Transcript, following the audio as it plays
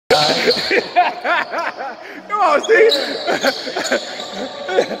Come on, Steve.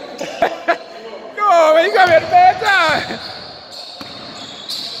 Come on, man. You got me at a bad time.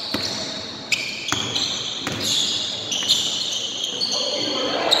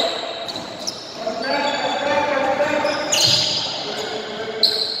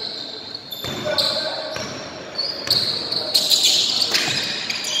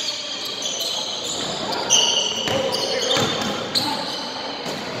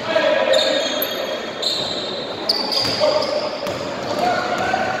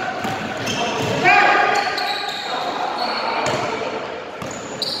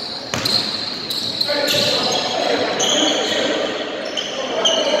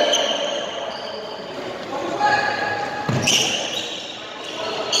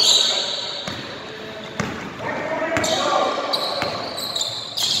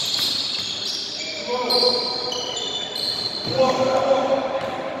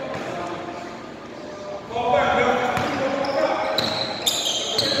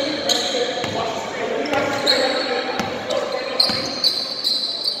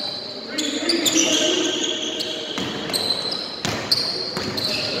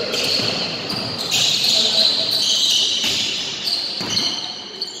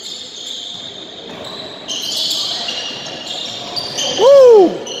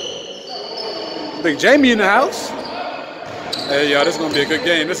 Big Jamie in the house. Hey, y'all, this is gonna be a good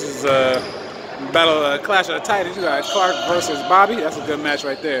game. This is Clash of the Titans. You got Clark versus Bobby. That's a good match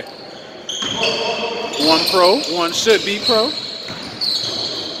right there. One pro, one should be pro.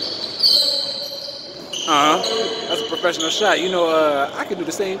 That's a professional shot. You know, I can do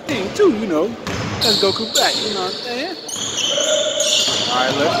the same thing too. You know, let's go back. You know what I'm saying? All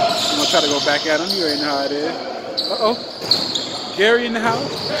right, look. I'm gonna try to go back at him. You already know how it is. Gary in the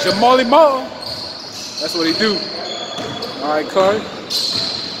house. Jamali Mall. That's what he do. All right, Clark.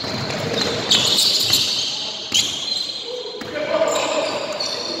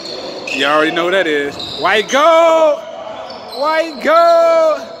 You already know what that is. White gold! White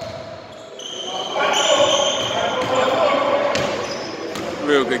gold!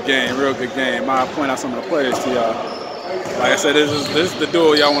 Real good game, real good game. I'll point out some of the players to y'all. Like I said, this is the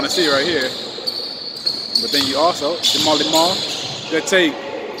duel y'all want to see right here. But then you also, Jamali Mall, good take.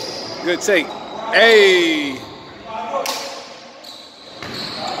 Good take. Hey!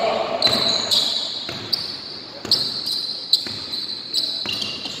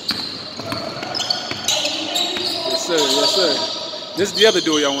 Yes, sir. Yes, sir. This is the other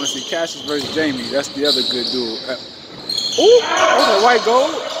duel y'all want to see. Cassius versus Jamie. That's the other good duel. Ooh! That's a white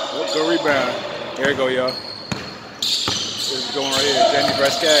gold. Oh, good rebound. There you go, y'all. This is going right here. Jamie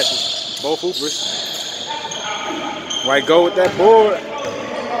versus Cassius. Both hoopers. White gold with that board.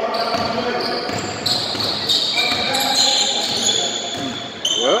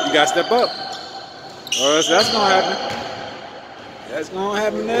 Well, you gotta step up. Or else that's gonna happen. That's gonna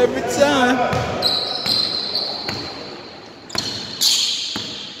happen every time.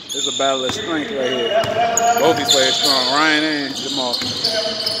 There's a battle of strength right here. Both these players strong, Ryan and Jamal.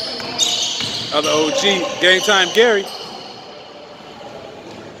 Other OG, Game Time Gary.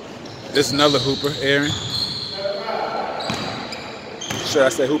 This is another hooper, Aaron. Should I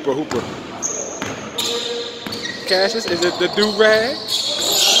say hooper? Cassius, is it the do-rag?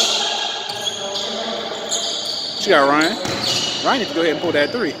 She got Ryan. Ryan needs to go ahead and pull that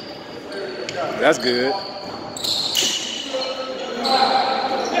three. That's good.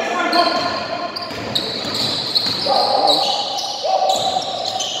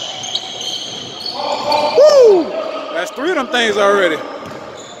 Woo! That's three of them things already.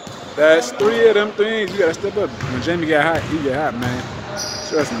 That's three of them things. You gotta step up. When Jamie get hot, he get hot, man.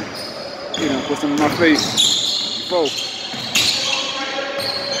 Trust me. He done put some in my face before.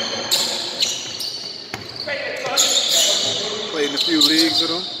 Played in a few leagues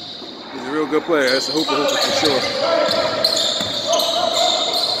with him. He's a real good player. That's a hooper for sure.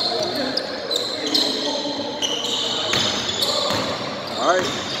 All right.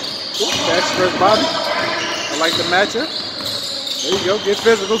 Cassius versus Bobby. I like the matchup. There you go. Get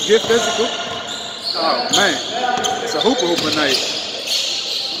physical. Get physical. Oh, man. It's a hooper night.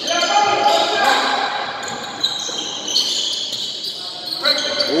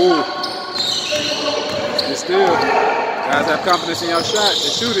 Ooh. Good still. Guys have confidence in your shot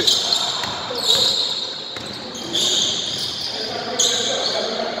and shoot it.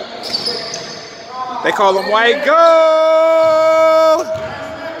 They call them white gold.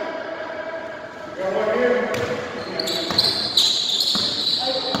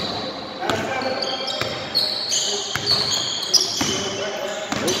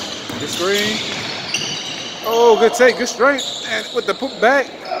 Good screen. Oh, good take, good strength. And with the put back.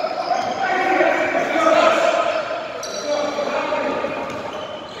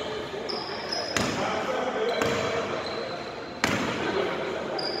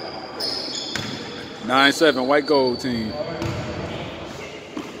 9-7, white gold team.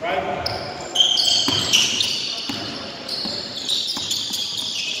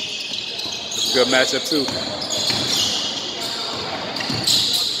 It's a good matchup too.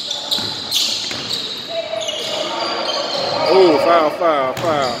 Oh,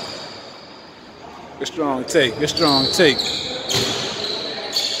 foul. Good strong take, good strong take.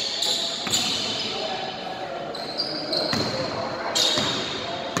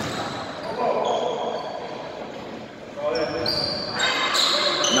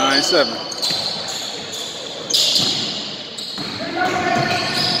 Nine, 7.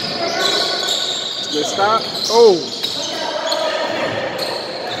 Good stop. Oh.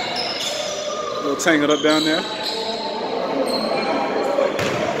 A little tangled up down there.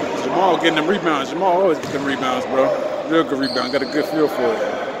 Jamal getting them rebounds. Jamal always gets them rebounds, bro. Real good rebound. Got a good feel for it.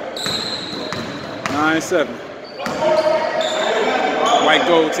 9-7. White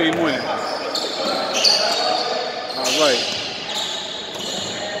gold team winning. All right.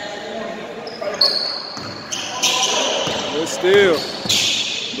 Good steal.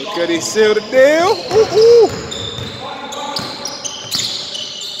 Look at he sealed the deal. Ooh.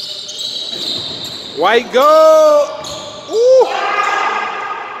 White gold. Ooh.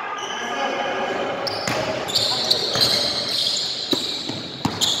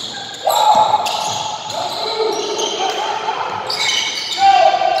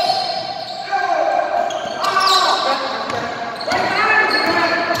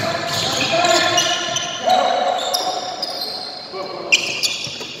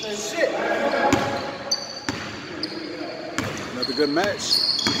 Another good match.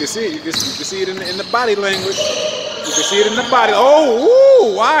 You can see it. You can see it in the body language. You can see it in the body. Oh,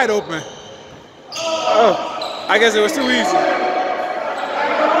 ooh, wide open. Oh, I guess it was too easy.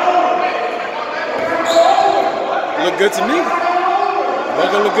 Look good to me.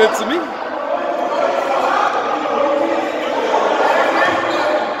 Look good to me.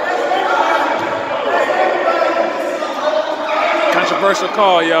 Controversial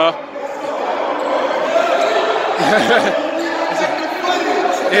call, y'all.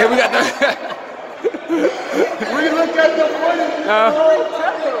 Yeah, we got the. We look at the footage.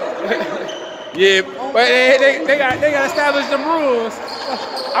 Yeah, but they got to establish them rules.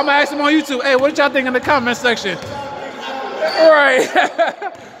 I'm gonna ask them on YouTube. Hey, what y'all think in the comment section? Right.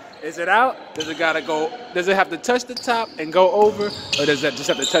 Is it out? Does it gotta go? Does it have to touch the top and go over, or does it just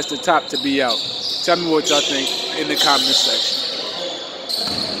have to touch the top to be out? Tell me what y'all think in the comment section.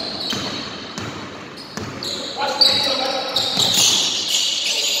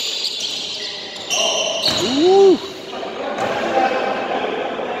 Ooh.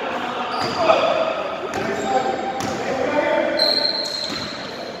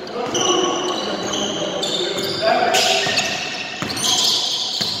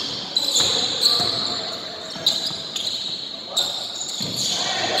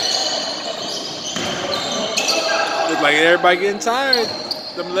 Looks like everybody getting tired.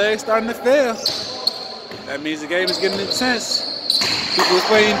 Them legs starting to fail. That means the game is getting intense. People are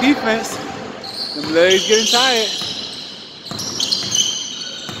playing defense. Them legs getting tired.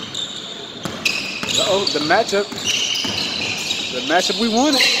 Uh-oh, the matchup. The matchup we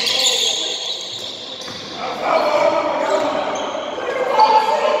wanted.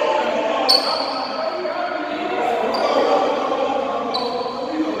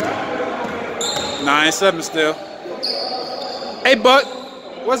 Nine, 7 still. Hey, Buck,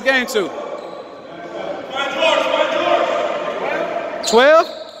 what's game 2? 12?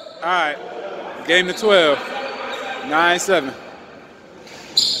 All right. Game to 12. 9-7.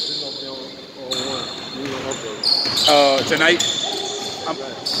 Tonight?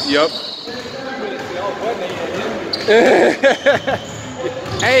 Yup.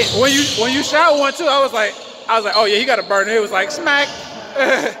 Hey, when you shot one too, I was like, oh yeah, he got a burner. It was like smack.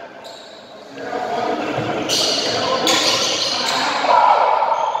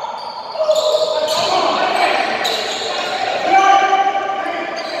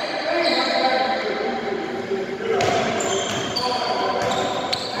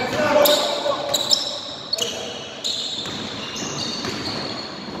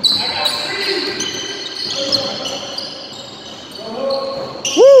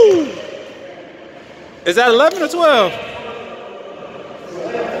 Woo! Is that 11 or 12?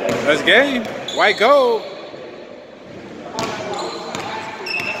 That's game. White gold.